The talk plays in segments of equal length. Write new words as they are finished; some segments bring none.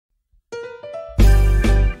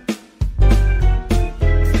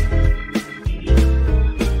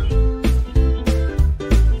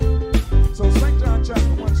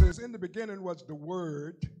beginning was the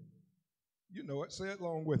Word. You know it, say it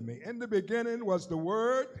along with me. In the beginning was the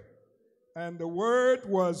Word, and the Word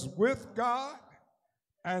was with God,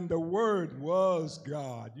 and the Word was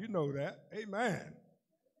God. You know that. Amen.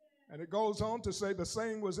 And it goes on to say the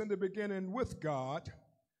same was in the beginning with God.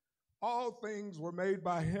 All things were made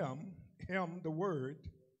by him, the Word,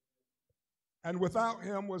 and without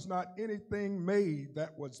him was not anything made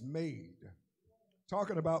that was made.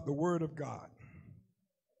 Talking about the Word of God.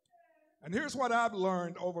 And here's what I've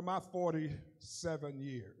learned over my 47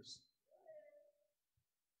 years.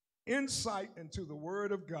 Insight into the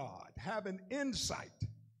Word of God, having insight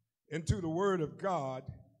into the Word of God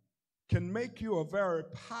can make you a very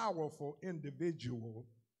powerful individual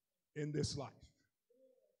in this life.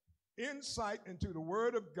 Insight into the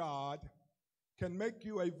Word of God can make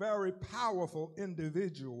you a very powerful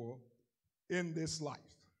individual in this life.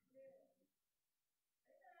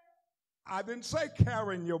 I didn't say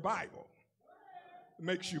carrying your Bible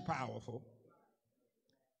makes you powerful.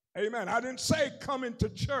 Amen. I didn't say coming to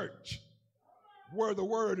church where the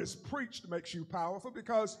word is preached makes you powerful,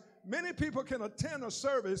 because many people can attend a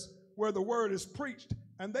service where the word is preached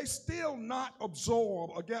and they still not absorb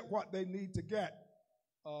or get what they need to get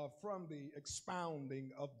from the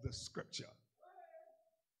expounding of the scripture.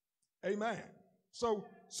 Amen.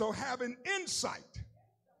 So having insight,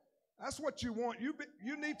 that's what you want.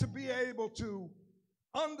 You need to be able to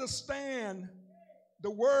understand the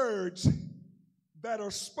words that are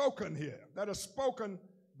spoken here, that are spoken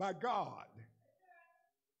by God.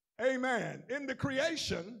 Amen. In the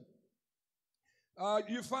creation,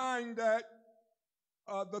 you find that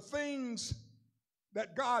the things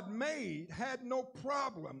that God made had no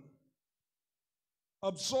problem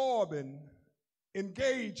absorbing,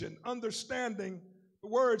 engaging, understanding the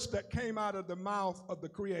words that came out of the mouth of the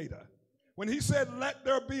Creator. When he said, "Let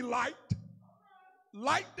there be light,"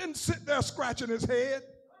 light didn't sit there scratching his head.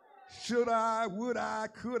 Should I, would I,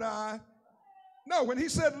 could I? No, when he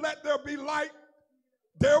said, "Let there be light,"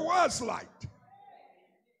 there was light.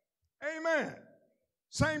 Amen.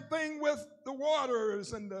 Same thing with the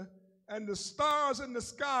waters and the stars in the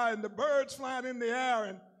sky and the birds flying in the air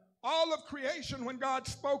and all of creation. When God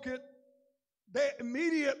spoke it, they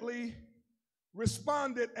immediately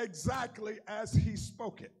responded exactly as he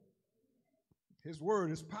spoke it. His word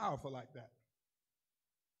is powerful like that.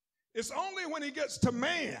 It's only when he gets to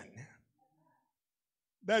man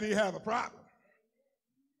that he have a problem.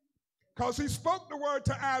 Because he spoke the word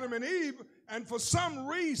to Adam and Eve, and for some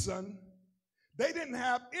reason, they didn't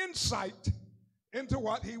have insight into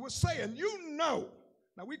what he was saying. You know,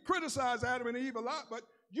 now we criticize Adam and Eve a lot, but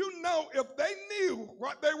you know if they knew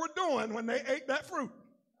what they were doing when they ate that fruit,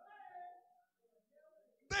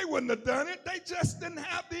 they wouldn't have done it. They just didn't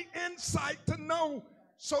have the insight to know.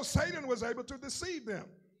 So Satan was able to deceive them.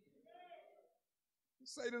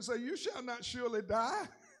 Satan said, "You shall not surely die."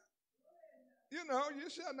 You know, you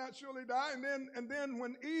shall not surely die. And then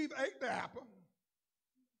when Eve ate the apple,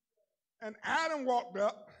 and Adam walked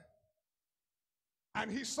up, and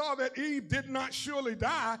he saw that Eve did not surely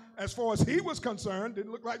die, as far as he was concerned,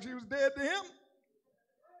 didn't look like she was dead to him.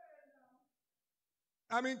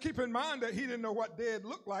 I mean, keep in mind that he didn't know what dead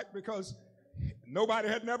looked like, because nobody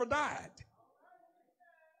had never died.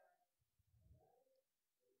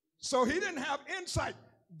 So he didn't have insight.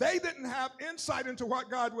 They didn't have insight into what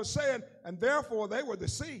God was saying, and therefore they were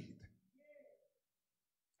deceived.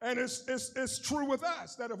 And it's true with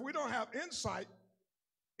us that if we don't have insight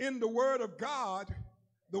in the word of God,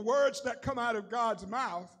 the words that come out of God's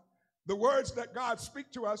mouth, the words that God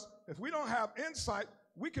speaks to us, if we don't have insight,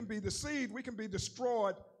 we can be deceived, we can be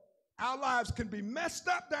destroyed. Our lives can be messed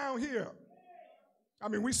up down here. I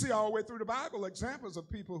mean, we see all the way through the Bible examples of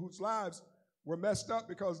people whose lives were messed up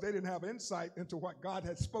because they didn't have insight into what God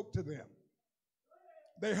had spoke to them.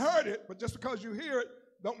 They heard it, but just because you hear it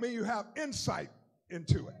don't mean you have insight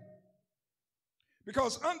into it.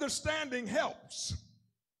 Because understanding helps.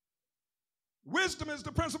 Wisdom is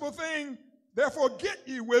the principal thing. Therefore, get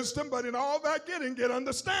ye wisdom, but in all that getting, get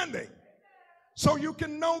understanding. So you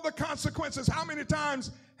can know the consequences. How many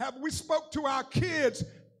times have we spoke to our kids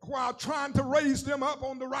while trying to raise them up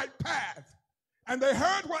on the right path? And they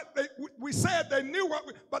heard what we said, they knew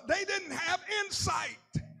but they didn't have insight.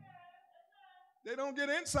 They don't get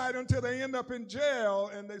insight until they end up in jail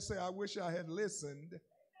and they say, "I wish I had listened."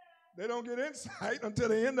 They don't get insight until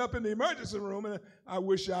they end up in the emergency room and "I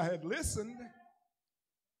wish I had listened."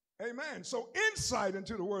 Amen. So insight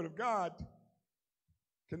into the word of God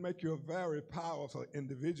can make you a very powerful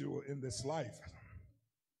individual in this life.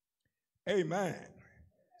 Amen.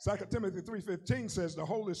 2 Timothy 3:15 says the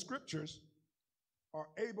Holy Scriptures are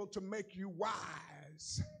able to make you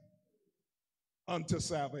wise unto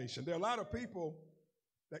salvation. There are a lot of people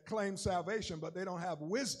that claim salvation, but they don't have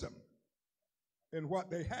wisdom in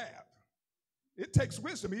what they have. It takes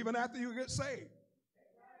wisdom even after you get saved.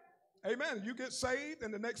 Amen. You get saved,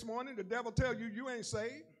 and the next morning the devil tells you you ain't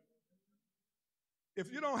saved.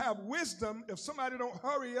 If you don't have wisdom, if somebody don't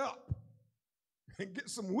hurry up and get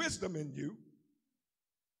some wisdom in you,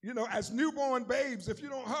 you know, as newborn babes, if you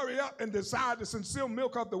don't hurry up and desire the sincere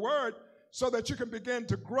milk of the word so that you can begin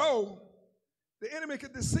to grow, the enemy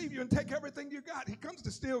can deceive you and take everything you got. He comes to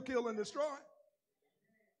steal, kill, and destroy.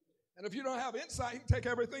 And if you don't have insight, he can take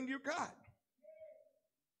everything you got.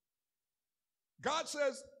 God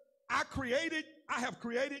says, I have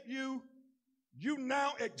created you. You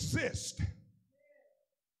now exist.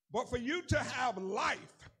 But for you to have life,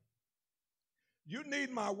 you need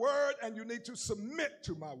my word and you need to submit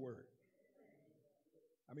to my word.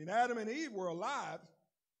 I mean, Adam and Eve were alive,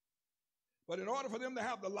 but in order for them to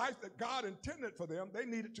have the life that God intended for them, they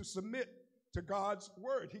needed to submit to God's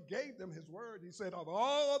word. He gave them his word. He said, of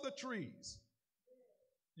all the trees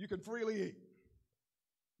you can freely eat,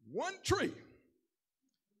 one tree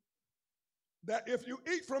that if you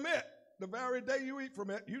eat from it, the very day you eat from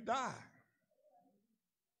it, you die.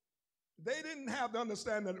 They didn't have the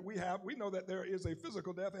understanding that we have. We know that there is a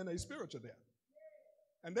physical death and a spiritual death.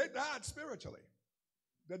 And they died spiritually.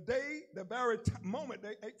 The very moment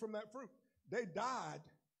they ate from that fruit, they died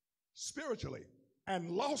spiritually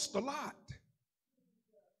and lost a lot.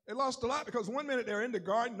 They lost a lot because one minute they're in the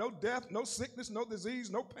garden, no death, no sickness, no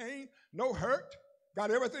disease, no pain, no hurt,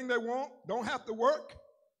 got everything they want, don't have to work.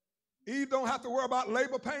 Eve don't have to worry about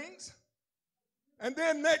labor pains. And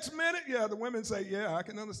then next minute, the women say, yeah, I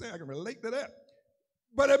can understand. I can relate to that.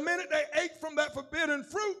 But the minute they ate from that forbidden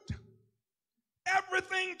fruit,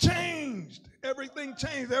 everything changed. Everything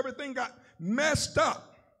changed. Everything got messed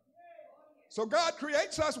up. So God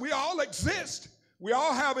creates us. We all exist. We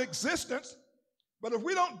all have existence. But if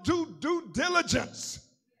we don't do due diligence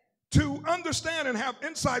to understand and have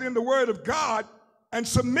insight in the Word of God and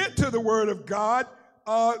submit to the Word of God,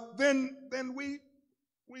 then we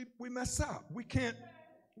mess up. We can't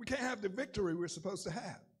have the victory we're supposed to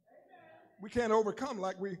have. We can't overcome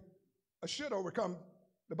like we should overcome.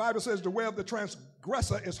 The Bible says the way of the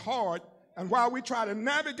transgressor is hard, and while we try to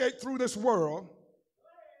navigate through this world,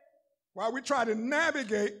 while we try to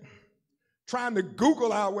navigate trying to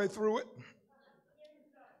Google our way through it,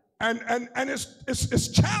 and it's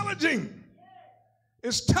challenging.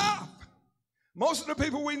 It's tough. Most of the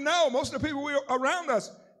people we know, most of the people around us,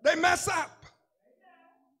 they mess up.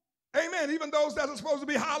 Amen. Even those that are supposed to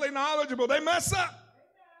be highly knowledgeable, they mess up.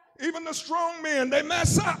 Even the strong men, they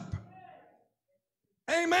mess up.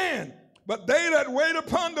 Amen. But they that wait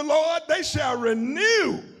upon the Lord, they shall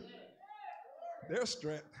renew their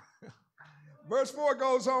strength. Verse 4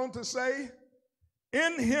 goes on to say,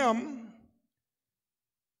 in him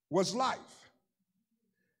was life,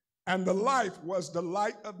 and the life was the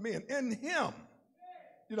light of men. In him.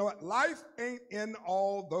 You know what? Life ain't in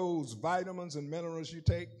all those vitamins and minerals you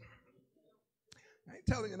take. I ain't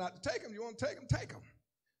telling you not to take them. You want to take them, take them.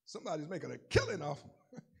 Somebody's making a killing off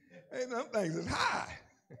them. Hey, them things is high.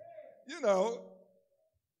 You know,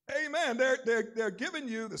 amen. They're giving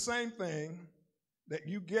you the same thing that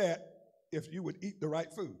you get if you would eat the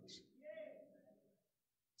right foods.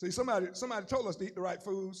 See, somebody told us to eat the right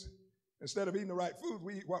foods. Instead of eating the right foods,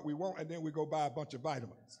 we eat what we want, and then we go buy a bunch of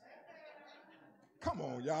vitamins. Come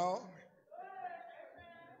on, y'all.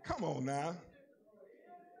 Come on now.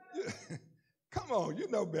 Come on, you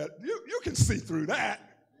know better. You can see through that.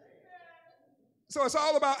 So it's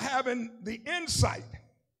all about having the insight.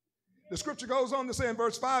 The scripture goes on to say in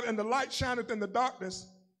verse 5, and the light shineth in the darkness,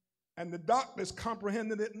 and the darkness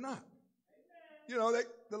comprehended it not. You know,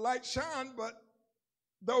 the light shined, but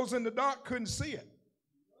those in the dark couldn't see it.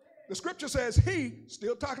 The scripture says he,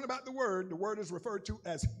 still talking about the word is referred to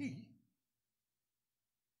as he.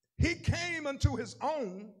 He came unto his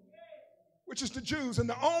own, which is the Jews,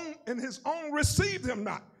 and his own received him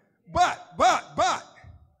not. But,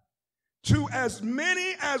 to as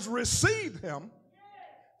many as received him,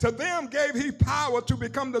 to them gave he power to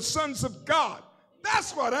become the sons of God.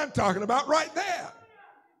 That's what I'm talking about right there.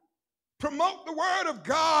 Promote the word of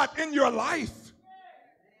God in your life.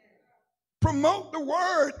 Promote the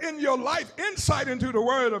word in your life. Insight into the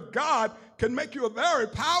word of God can make you a very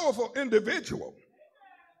powerful individual.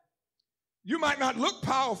 You might not look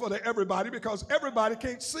powerful to everybody because everybody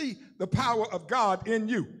can't see the power of God in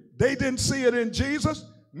you. They didn't see it in Jesus.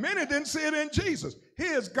 Many didn't see it in Jesus. He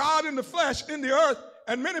is God in the flesh, in the earth,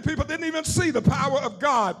 and many people didn't even see the power of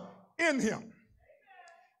God in him.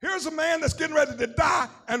 Here's a man that's getting ready to die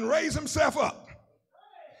and raise himself up.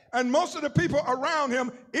 And most of the people around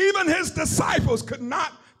him, even his disciples, could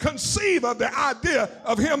not conceive of the idea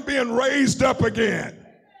of him being raised up again.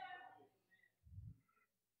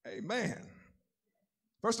 Amen.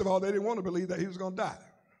 First of all, they didn't want to believe that he was going to die.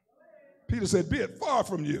 Peter said, be it far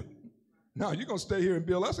from you. No, you're going to stay here and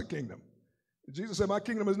build us a kingdom. Jesus said, my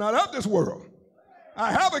kingdom is not of this world.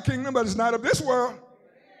 I have a kingdom, but it's not of this world.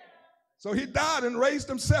 So he died and raised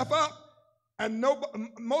himself up. And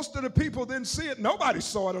most of the people didn't see it. Nobody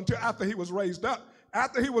saw it until after he was raised up.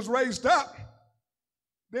 After he was raised up,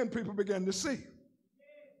 then people began to see.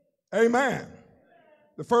 Amen.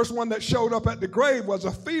 The first one that showed up at the grave was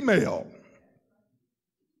a female.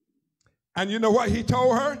 And you know what he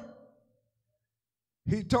told her?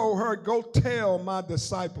 He told her, go tell my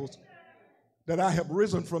disciples that I have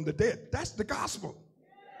risen from the dead. That's the gospel.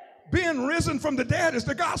 Being risen from the dead is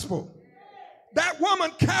the gospel. That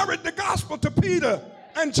woman carried the gospel to Peter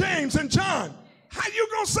and James and John. How you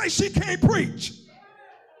gonna say she can't preach?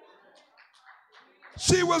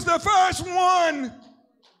 She was the first one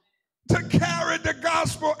to carry the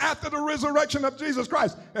gospel after the resurrection of Jesus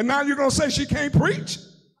Christ. And now you're gonna say she can't preach?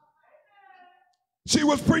 She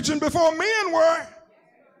was preaching before men were,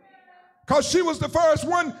 because she was the first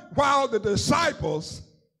one, while the disciples,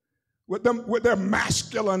 with their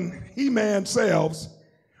masculine He-Man selves,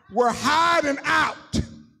 were hiding out.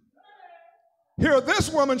 Here, this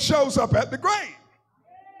woman shows up at the grave.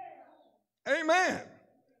 Amen.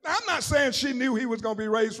 Now, I'm not saying she knew he was going to be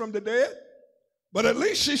raised from the dead, but at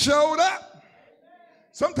least she showed up.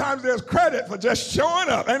 Sometimes there's credit for just showing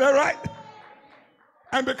up, ain't that right?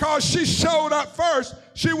 And because she showed up first,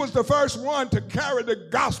 she was the first one to carry the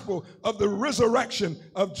gospel of the resurrection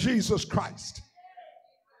of Jesus Christ.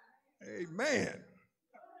 Amen.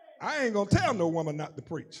 I ain't going to tell no woman not to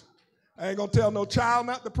preach. I ain't going to tell no child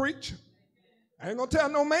not to preach. I ain't going to tell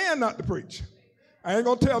no man not to preach. I ain't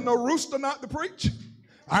going to tell no rooster not to preach.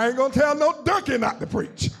 I ain't going to tell no donkey not to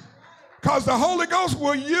preach. Because the Holy Ghost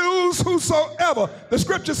will use whosoever. The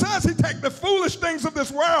scripture says he take the foolish things of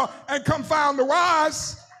this world and confound the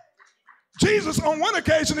wise. Jesus on one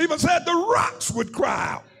occasion even said the rocks would cry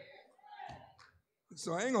out.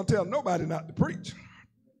 So I ain't going to tell nobody not to preach.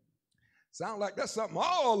 Sound like that's something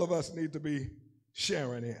all of us need to be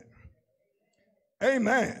sharing in.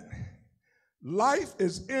 Amen. Life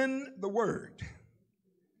is in the Word.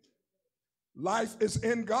 Life is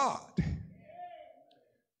in God.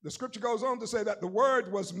 The scripture goes on to say that the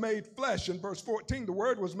Word was made flesh. In verse 14, the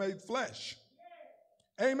Word was made flesh.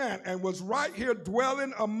 Amen. And was right here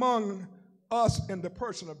dwelling among us in the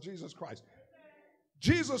person of Jesus Christ.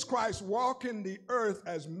 Jesus Christ walking the earth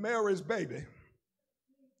as Mary's baby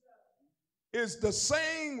is the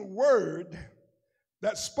same Word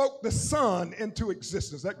that spoke the sun into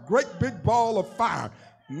existence. That great big ball of fire,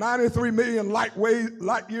 93 million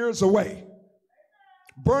light years away,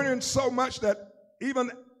 burning so much that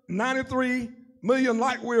even 93 million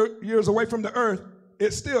light years away from the earth,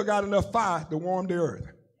 it still got enough fire to warm the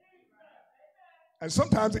earth. And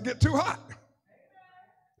sometimes it gets too hot.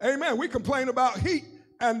 Amen. We complain about heat,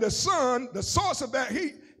 and the sun, the source of that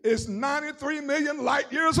heat, is 93 million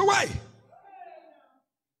light years away.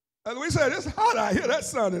 And we said, it's hot out here. That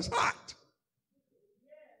sun is hot.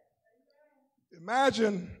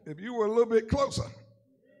 Imagine if you were a little bit closer.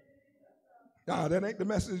 Now, that ain't the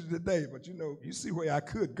message today, but you know, you see where I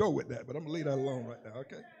could go with that, but I'm going to leave that alone right now,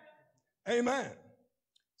 okay? Amen.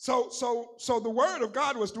 So the Word of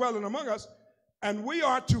God was dwelling among us, and we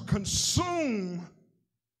are to consume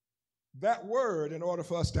that Word in order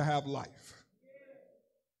for us to have life.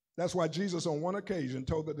 That's why Jesus on one occasion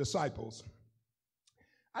told the disciples,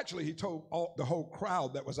 actually he told the whole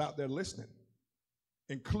crowd that was out there listening,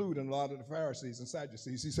 including a lot of the Pharisees and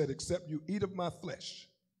Sadducees, he said, except you eat of my flesh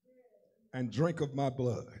and drink of my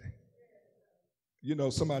blood. You know,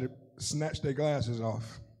 somebody snatched their glasses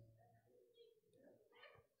off.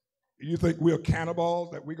 You think we're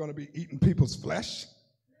cannibals, that we're going to be eating people's flesh?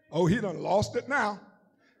 Oh, he done lost it now.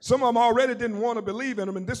 Some of them already didn't want to believe in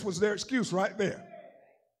him, and this was their excuse right there.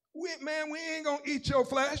 We ain't going to eat your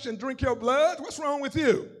flesh and drink your blood. What's wrong with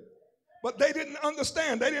you? But they didn't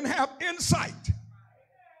understand. They didn't have insight.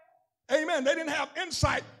 Amen. They didn't have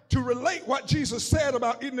insight to relate what Jesus said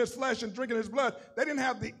about eating his flesh and drinking his blood. They didn't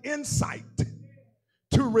have the insight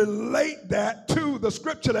to relate that to the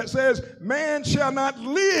scripture that says, man shall not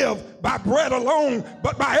live by bread alone,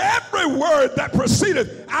 but by every word that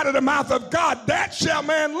proceedeth out of the mouth of God, that shall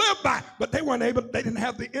man live by. But they didn't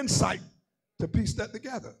have the insight to piece that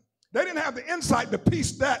together. They didn't have the insight to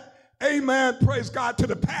piece that, amen, praise God, to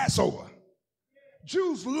the Passover.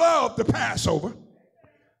 Jews loved the Passover.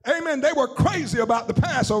 Amen. They were crazy about the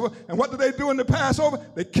Passover. And what do they do in the Passover?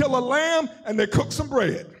 They kill a lamb and they cook some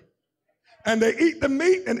bread. And they eat the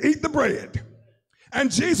meat and eat the bread.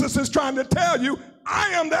 And Jesus is trying to tell you, I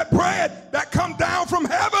am that bread that come down from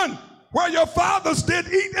heaven where your fathers did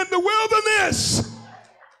eat in the wilderness.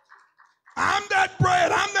 I'm that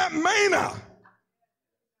bread. I'm that manna.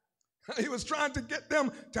 He was trying to get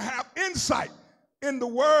them to have insight in the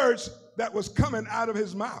words that was coming out of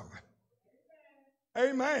his mouth.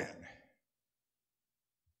 Amen.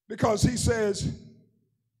 Because he says,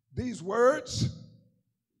 these words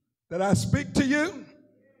that I speak to you,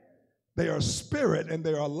 they are spirit and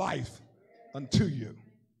they are life unto you.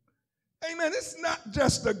 Amen. It's not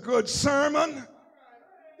just a good sermon.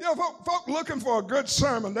 You know, folk looking for a good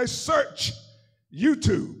sermon, they search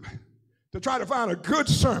YouTube to try to find a good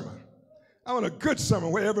sermon. I want a good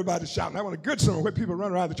sermon where everybody's shouting. I want a good sermon where people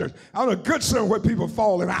run around the church. I want a good sermon where people are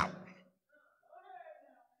falling out.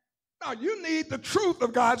 Now, you need the truth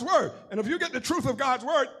of God's word. And if you get the truth of God's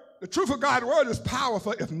word is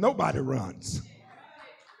powerful if nobody runs.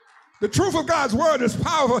 The truth of God's word is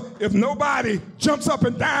powerful if nobody jumps up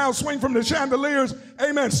and down, swing from the chandeliers,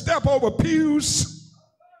 amen, step over pews.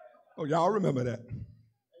 Oh, y'all remember that.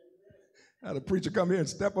 Had a preacher come here and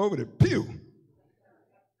step over the pew.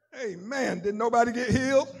 Amen. Did nobody get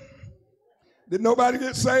healed? Did nobody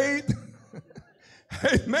get saved?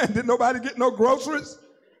 Amen. Did nobody get no groceries?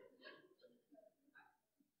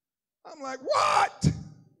 I'm like, what?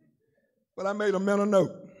 But I made a mental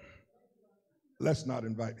note. Let's not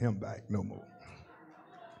invite him back no more.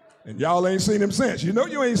 And y'all ain't seen him since. You know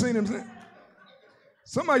you ain't seen him since.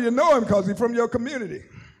 Some of you know him because he's from your community.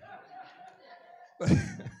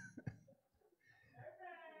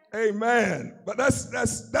 Amen. But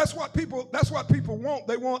that's what people want.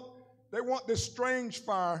 They want this strange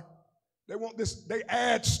fire. They want this, they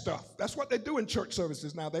add stuff. That's what they do in church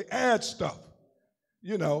services now. They add stuff,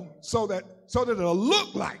 you know, so that it'll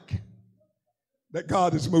look like that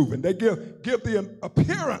God is moving. They give the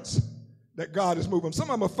appearance that God is moving. Some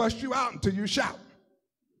of them will fuss you out until you shout.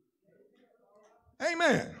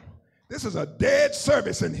 Amen. This is a dead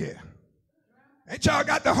service in here. Ain't y'all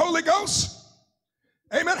got the Holy Ghost?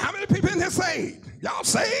 Amen. How many people in here saved? Y'all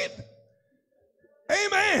saved?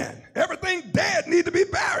 Amen. Everything dead need to be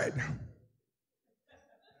buried.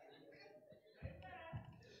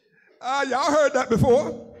 Y'all heard that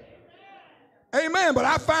before. Amen. But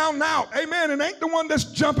I found out, amen, it ain't the one that's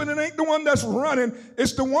jumping, it ain't the one that's running.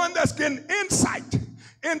 It's the one that's getting insight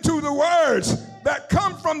into the words that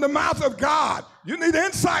come from the mouth of God. You need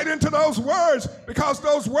insight into those words because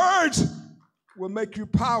those words will make you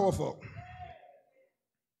powerful.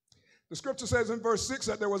 The scripture says in verse 6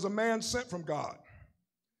 that there was a man sent from God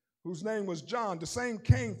whose name was John. The same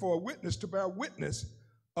came for a witness to bear witness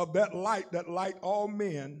of that light all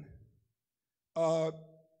men,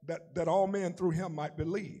 that all men through him might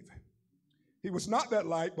believe. He was not that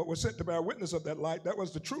light, but was sent to bear witness of that light. That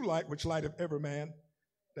was the true light, which lighteth every man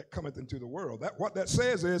that cometh into the world. What that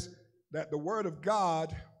says is that the word of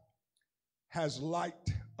God has light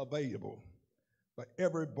available for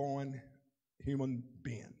every born human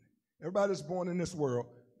being. Everybody that's born in this world,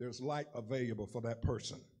 there's light available for that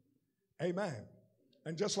person. Amen.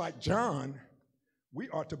 And just like John, we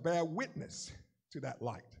are to bear witness to that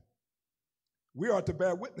light. We are to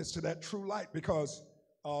bear witness to that true light because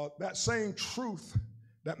that same truth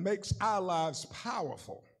that makes our lives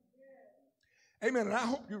powerful. Amen. And I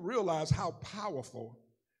hope you realize how powerful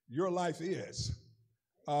your life is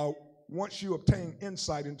once you obtain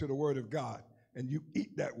insight into the word of God and you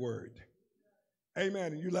eat that word.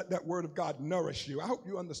 Amen. And you let that word of God nourish you. I hope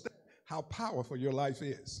you understand how powerful your life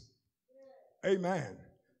is. Amen.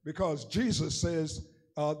 Because Jesus says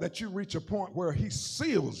that you reach a point where he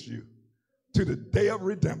seals you to the day of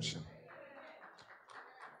redemption.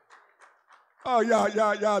 Oh, y'all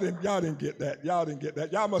didn't get that. Y'all didn't get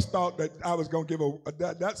that. Y'all must thought that I was going to give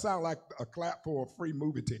that sound like a clap for a free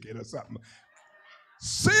movie ticket or something.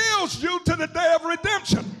 Seals you to the day of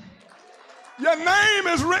redemption. Your name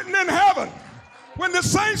is written in heaven. When the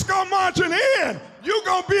saints go marching in, you're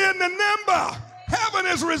going to be in the number. Heaven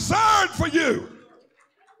is reserved for you.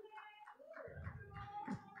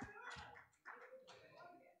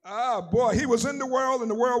 Boy, he was in the world,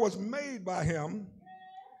 and the world was made by him,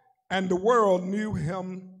 and the world knew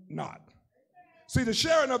him not. See, the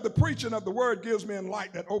sharing of the preaching of the word gives men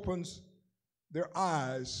light that opens their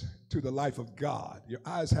eyes to the life of God. Your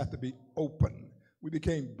eyes have to be open. We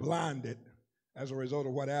became blinded as a result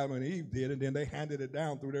of what Adam and Eve did, and then they handed it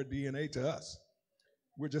down through their DNA to us.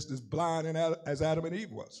 We're just as blind as Adam and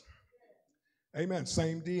Eve was. Amen.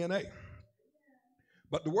 Same DNA.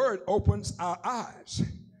 But the word opens our eyes.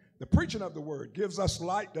 The preaching of the word gives us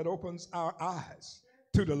light that opens our eyes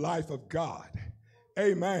to the life of God.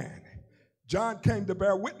 Amen. John came to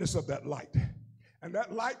bear witness of that light. And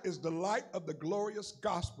that light is the light of the glorious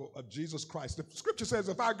gospel of Jesus Christ. The scripture says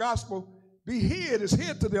if our gospel be hid, it's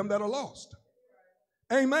hid to them that are lost.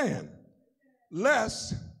 Amen.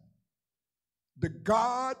 Lest the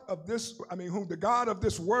God of this, whom the God of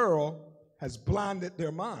this world has blinded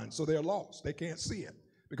their minds, so they're lost. They can't see it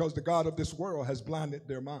because the God of this world has blinded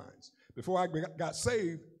their minds. Before I got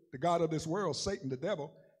saved, the God of this world, Satan, the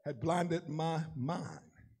devil, had blinded my mind.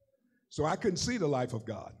 So I couldn't see the life of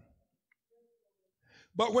God.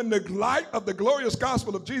 But when the light of the glorious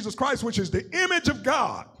gospel of Jesus Christ, which is the image of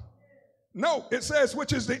God, no, it says,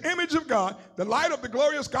 which is the image of God, the light of the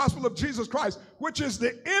glorious gospel of Jesus Christ, which is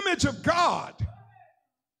the image of God,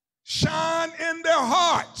 shine in their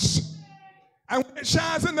hearts. And when it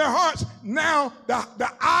shines in their hearts, now the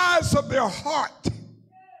eyes of their heart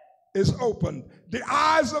is open. The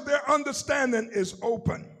eyes of their understanding is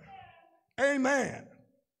open. Amen.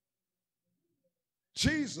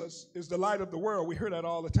 Jesus is the light of the world. We hear that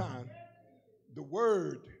all the time. The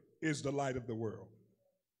Word is the light of the world.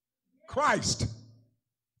 Christ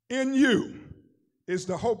in you is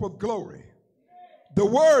the hope of glory. The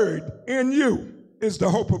Word in you is the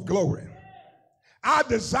hope of glory. I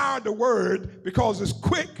desire the Word because it's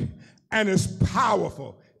quick and it's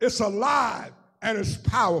powerful. It's alive and it's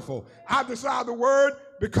powerful. I desire the Word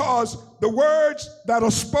because the words that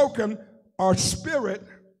are spoken are spirit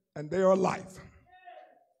and they are life.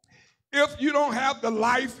 If you don't have the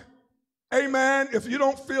life, amen, if you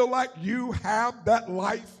don't feel like you have that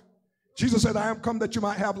life, Jesus said, I am come that you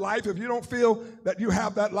might have life. If you don't feel that you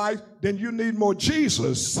have that life, then you need more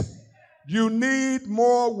Jesus. You need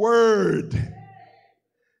more Word.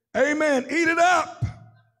 Amen. Eat it up.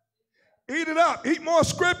 Eat it up. Eat more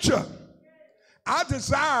Scripture. I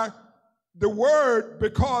desire the Word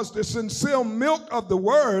because the sincere milk of the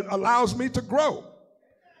Word allows me to grow.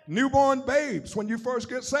 Newborn babes, when you first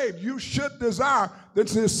get saved, you should desire the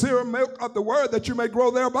sincere milk of the Word that you may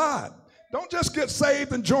grow thereby. Don't just get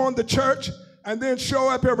saved and join the church and then show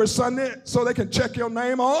up every Sunday so they can check your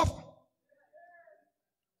name off.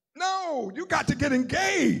 No, you got to get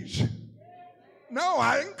engaged. No,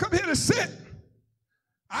 I didn't come here to sit.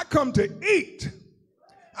 I come to eat.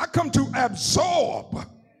 I come to absorb.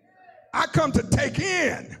 I come to take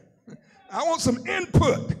in. I want some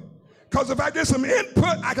input. Because if I get some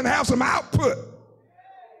input, I can have some output.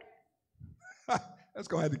 That's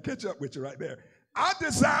going to have to catch up with you right there. I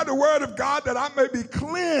desire the Word of God that I may be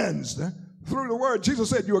cleansed through the Word. Jesus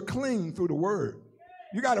said you are clean through the Word.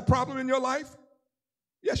 You got a problem in your life?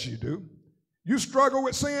 Yes, you do. You struggle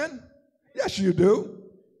with sin? Yes, you do.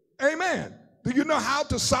 Amen. Do you know how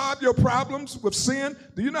to solve your problems with sin?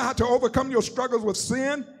 Do you know how to overcome your struggles with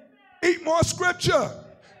sin? Eat more Scripture.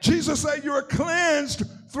 Jesus said you are cleansed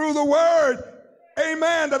through the Word.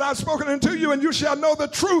 Amen. That I've spoken unto you, and you shall know the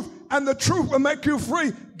truth, and the truth will make you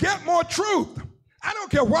free. Get more truth. I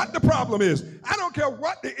don't care what the problem is. I don't care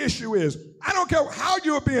what the issue is. I don't care how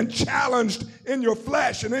you're being challenged in your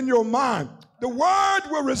flesh and in your mind. The Word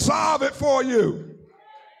will resolve it for you.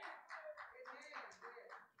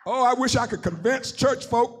 Oh, I wish I could convince church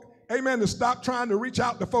folk, amen, to stop trying to reach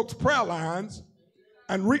out to folks' prayer lines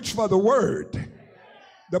and reach for the Word.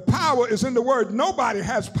 The power is in the Word. Nobody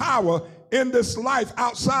has power in this life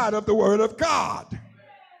outside of the Word of God.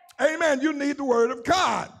 Amen. You need the Word of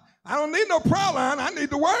God. I don't need no prayer line. I need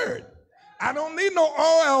the Word. I don't need no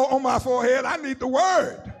oil on my forehead. I need the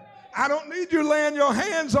Word. I don't need you laying your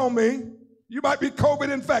hands on me. You might be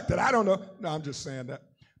COVID infected. I don't know. No, I'm just saying that.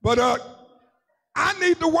 But I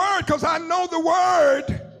need the Word because I know the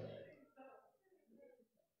Word.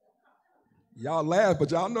 Y'all laugh,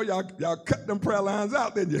 but y'all know y'all cut them prayer lines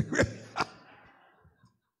out, didn't you?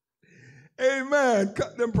 Amen.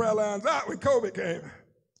 Cut them prayer lines out when COVID came.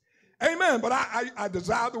 Amen. But I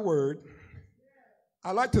desire the Word.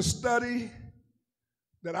 I like to study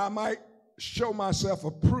that I might show myself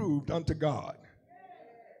approved unto God.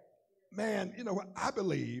 Man, you know what? I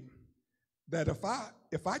believe that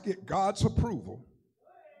if I get God's approval,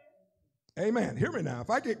 amen, hear me now. If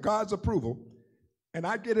I get God's approval and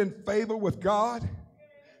I get in favor with God,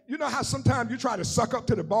 you know how sometimes you try to suck up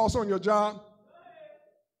to the boss on your job?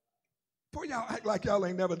 Boy, y'all act like y'all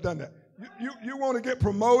ain't never done that. You want to get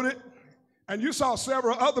promoted, and you saw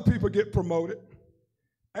several other people get promoted.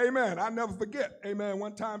 Amen. I never forget. Amen.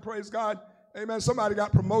 One time, praise God. Amen. Somebody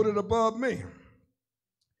got promoted above me.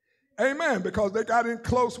 Amen. Because they got in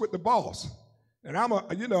close with the boss. And I'm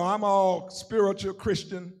all spiritual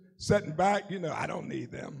Christian, sitting back. I don't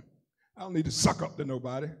need them. I don't need to suck up to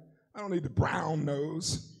nobody. I don't need the brown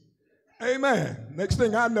nose. Amen. Next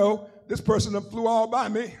thing I know, this person done flew all by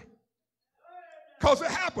me. Because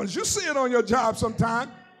it happens. You see it on your job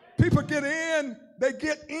sometime. People get in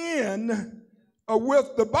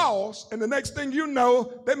with the boss, and the next thing you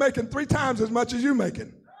know, they're making 3 times as much as you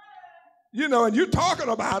making. You know, and you're talking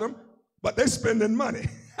about them, but they're spending money.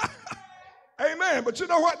 Amen. But you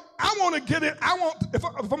know what? I want to get it.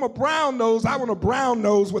 If I'm a brown nose, I want a brown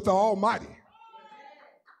nose with the Almighty.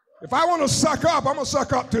 If I want to suck up, I'm going to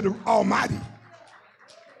suck up to the Almighty.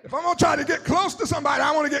 If I'm going to try to get close to somebody,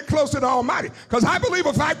 I want to get close to the Almighty. Because I believe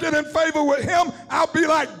if I get in favor with him, I'll be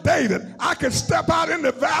like David. I can step out in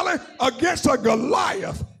the valley against a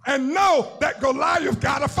Goliath and know that Goliath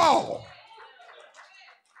got to fall.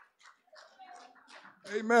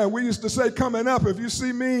 Amen. We used to say coming up, if you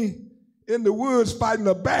see me in the woods fighting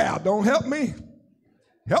a bear, don't help me.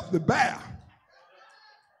 Help the bear.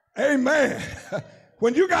 Amen.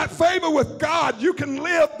 When you got favor with God, you can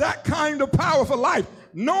live that kind of powerful life,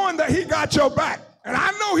 knowing that he got your back. And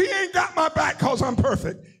I know he ain't got my back because I'm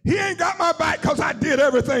perfect. He ain't got my back because I did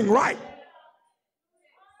everything right.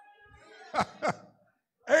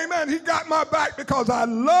 Amen. He got my back because I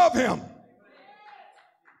love him.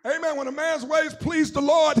 Amen. When a man's ways please the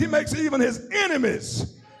Lord, he makes even his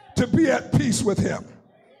enemies to be at peace with him.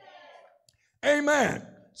 Amen.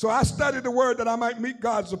 So I studied the word that I might meet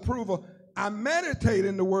God's approval. I meditate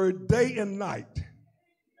in the word day and night.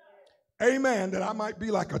 Amen. That I might be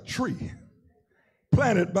like a tree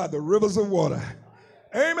planted by the rivers of water.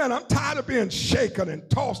 Amen. I'm tired of being shaken and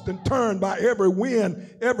tossed and turned by every wind,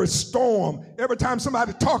 every storm. Every time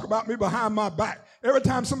somebody talk about me behind my back. Every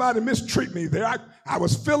time somebody mistreat me there. I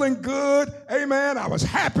was feeling good. Amen. I was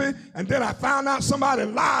happy. And then I found out somebody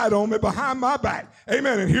lied on me behind my back.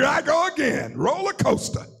 Amen. And here I go again. Roller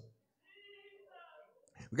coaster.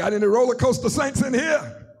 We got any roller coaster saints in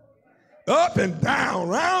here? Up and down,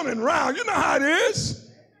 round and round. You know how it is.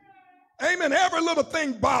 Amen. Every little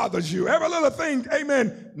thing bothers you. Every little thing,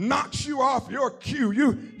 amen, knocks you off your cue.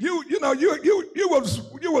 You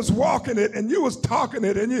was walking it and you was talking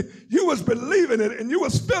it and you was believing it and you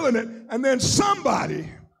was feeling it, and then somebody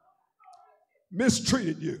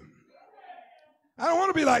mistreated you. I don't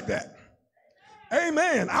want to be like that.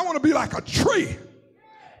 Amen. I want to be like a tree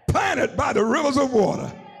planted by the rivers of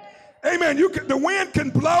water. Amen. The wind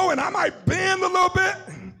can blow and I might bend a little bit,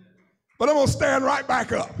 but I'm going to stand right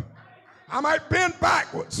back up. I might bend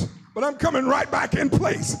backwards, but I'm coming right back in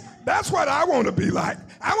place. That's what I want to be like.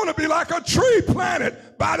 I want to be like a tree planted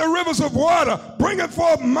by the rivers of water, bringing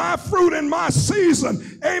forth my fruit in my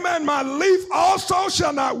season. Amen. My leaf also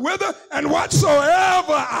shall not wither, and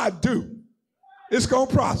whatsoever I do, it's going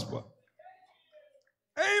to prosper.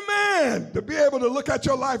 Amen. To be able to look at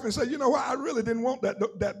your life and say, you know what, I really didn't want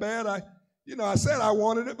that bad. I said I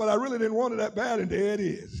wanted it, but I really didn't want it that bad, and there it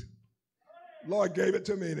is. Lord gave it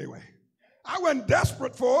to me anyway. I wasn't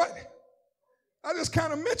desperate for it. I just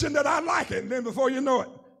kind of mentioned that I like it, and then before you know it,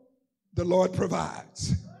 the Lord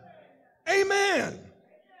provides. Amen.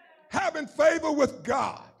 Having favor with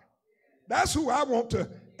God. That's who I want to,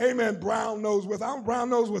 amen, brown nose with. I'm brown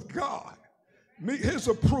nose with God. Meet his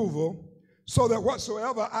approval so that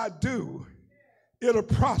whatsoever I do, it'll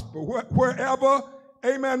prosper. Wherever,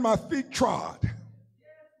 amen, my feet trod.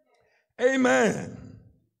 Amen.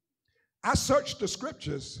 I searched the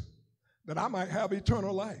scriptures that I might have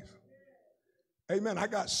eternal life. Amen. I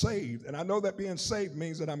got saved, and I know that being saved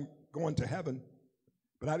means that I'm going to heaven,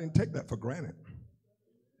 but I didn't take that for granted.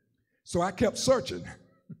 So I kept searching.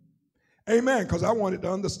 Amen, because I wanted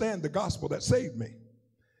to understand the gospel that saved me.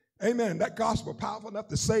 Amen. That gospel powerful enough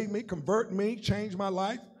to save me, convert me, change my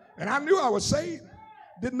life. And I knew I was saved.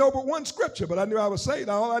 Didn't know but one scripture, but I knew I was saved.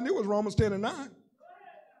 All I knew was Romans 10 and 9.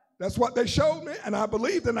 That's what they showed me, and I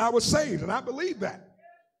believed, and I was saved, and I believed that.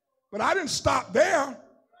 But I didn't stop there.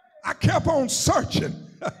 I kept on searching.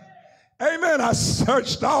 Amen. I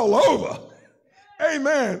searched all over.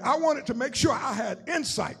 Amen. I wanted to make sure I had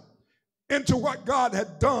insight into what God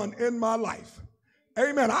had done in my life.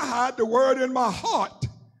 Amen. I hide the word in my heart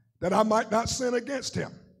that I might not sin against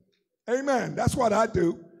him. Amen. That's what I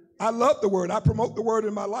do. I love the word. I promote the word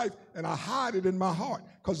in my life, and I hide it in my heart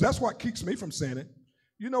because that's what keeps me from sinning.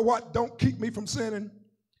 You know what don't keep me from sinning?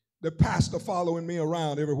 The pastor following me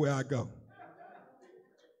around everywhere I go.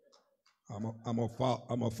 I'm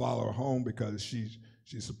gonna follow her home because she's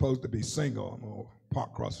supposed to be single. I'm gonna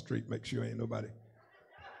park across the street, make sure ain't nobody.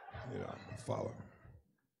 I'm gonna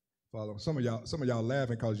follow. Some of y'all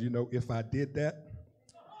laughing because you know if I did that,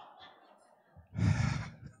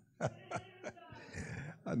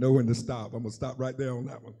 I know when to stop. I'm gonna stop right there on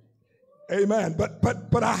that one. Amen.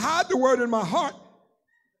 But I hide the word in my heart.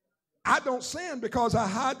 I don't sin because I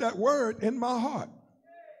hide that word in my heart.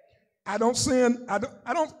 I don't sin.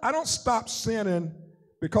 I don't stop sinning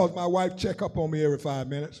because my wife check up on me every 5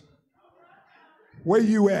 minutes. Where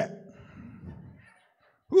you at?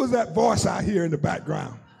 Who's that voice I hear in the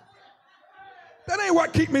background? That ain't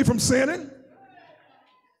what keep me from sinning.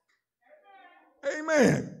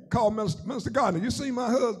 Amen. Call Minister Gardner. You see my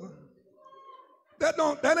husband?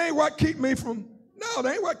 That ain't what keep me from. No,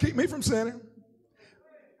 that ain't what keep me from sinning.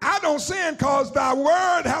 I don't sin because thy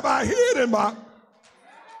word have I hid in my.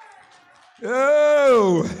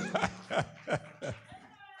 Oh.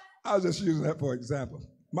 I was just using that for example.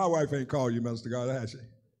 My wife ain't called you Minister Gardner, has she?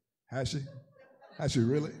 Has she? Has she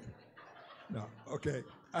really? No. Okay.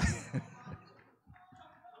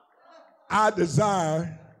 I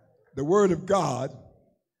desire the word of God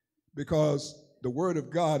because the word of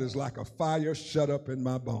God is like a fire shut up in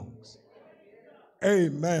my bones.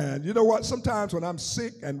 Amen. You know what? Sometimes when I'm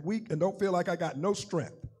sick and weak and don't feel like I got no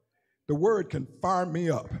strength, the word can fire me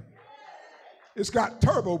up. It's got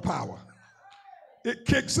turbo power. It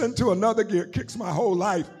kicks into another gear, kicks my whole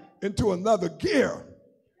life into another gear.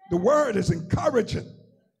 The word is encouraging.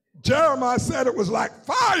 Jeremiah said it was like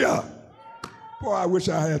fire. Boy, I wish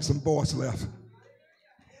I had some voice left.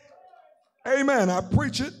 Amen. I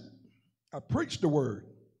preach it. I preach the word.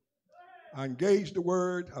 I engage the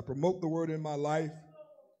word. I promote the word in my life.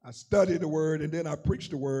 I study the word, and then I preach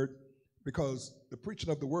the word because the preaching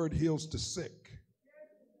of the word heals the sick.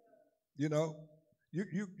 You know,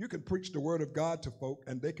 you can preach the word of God to folk,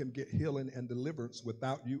 and they can get healing and deliverance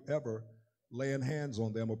without you ever laying hands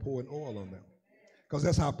on them or pouring oil on them. Because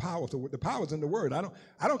that's how powerful the power's in the word. I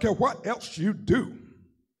don't care what else you do.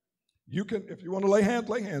 You can, if you want to lay hands,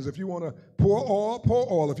 lay hands. If you want to pour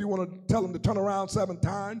oil. If you want to tell them to turn around 7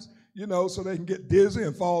 times, you know, so they can get dizzy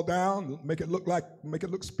and fall down, make it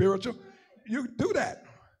look spiritual, you do that.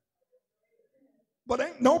 But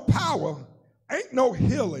ain't no power, ain't no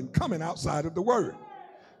healing coming outside of the word.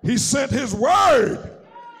 He sent his word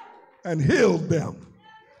and healed them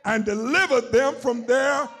and delivered them from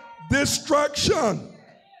their destruction.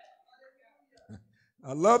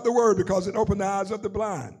 I love the word because it opened the eyes of the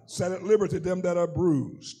blind, set at liberty them that are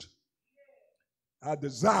bruised. I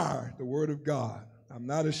desire the word of God. I'm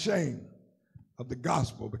not ashamed of the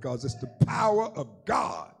gospel because it's the power of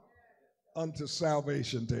God unto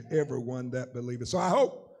salvation to everyone that believeth. So I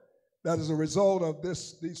hope that as a result of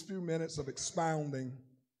these few minutes of expounding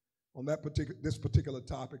on this particular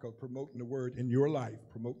topic of promoting the word in your life,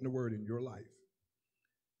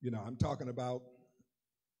 You know, I'm talking about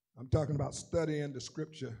studying the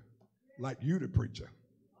scripture like you the preacher.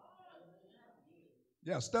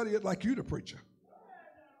 Yeah, study it like you the preacher.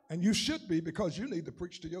 And you should be, because you need to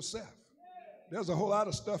preach to yourself. There's a whole lot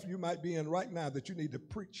of stuff you might be in right now that you need to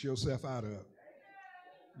preach yourself out of.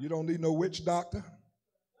 You don't need no witch doctor.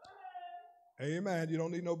 Amen. You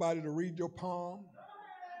don't need nobody to read your palm.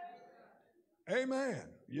 Amen.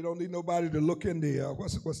 You don't need nobody to look in the,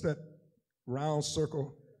 what's that round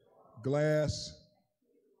circle glass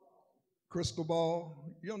crystal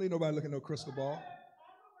ball. You don't need nobody looking at no crystal ball.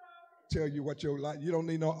 Tell you what your life, you don't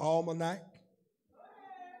need no almanac.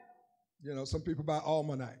 You know, some people buy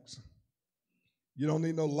almanacs. You don't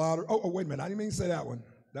need no lottery. Oh, wait a minute. I didn't mean to say that one.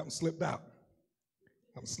 That one slipped out.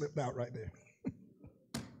 That one slipped out right there.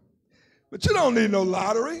 But you don't need no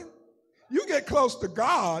lottery. You get close to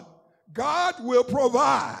God, God will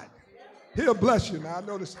provide. He'll bless you. Now, I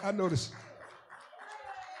notice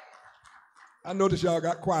y'all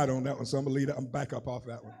got quiet on that one, so I'm going to back up off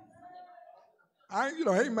that one. I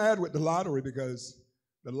ain't mad with the lottery because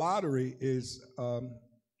the lottery is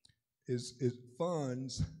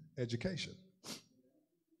funds education.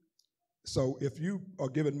 So if you are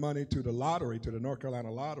giving money to the lottery, to the North Carolina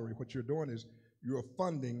lottery, what you're doing is you're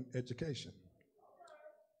funding education.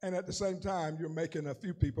 And at the same time, you're making a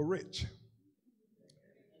few people rich.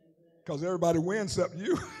 Because everybody wins except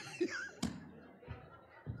you.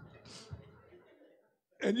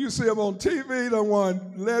 And you see them on TV, they won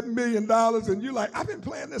 $11 million, and you're like, I've been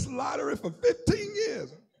playing this lottery for 15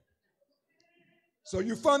 years. So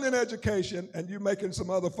you're funding education, and you're making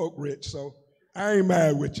some other folk rich, so I ain't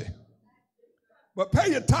mad with you. But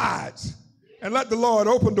pay your tithes, and let the Lord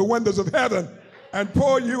open the windows of heaven and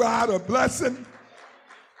pour you out a blessing.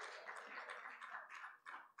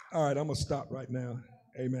 All right, I'm going to stop right now.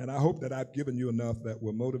 Amen. I hope that I've given you enough that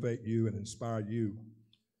will motivate you and inspire you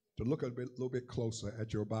to look a little bit closer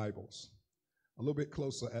at your Bibles, a little bit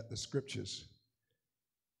closer at the scriptures,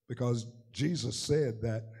 because Jesus said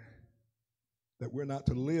that we're not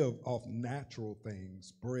to live off natural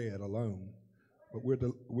things, bread alone, but we're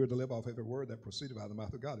to live off every word that proceeded out of the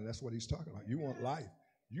mouth of God, and that's what he's talking about. You want life,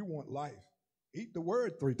 You want life. Eat the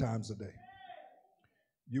word 3 times a day.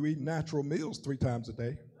 You eat natural meals 3 times a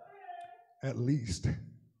day, at least.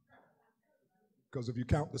 Because if you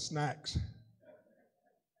count the snacks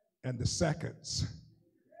and the seconds,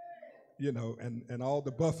 and all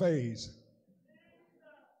the buffets,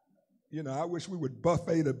 I wish we would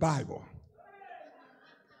buffet the Bible.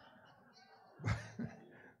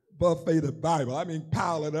 Buffet the Bible. I mean,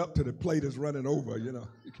 pile it up till the plate is running over,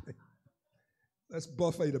 Let's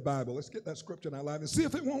buffet the Bible. Let's get that scripture in our life and see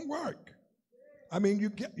if it won't work. I mean,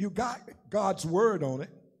 you got God's word on it.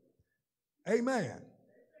 Amen.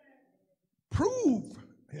 Prove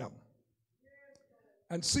him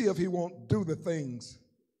and see if he won't do the things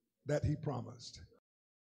that he promised.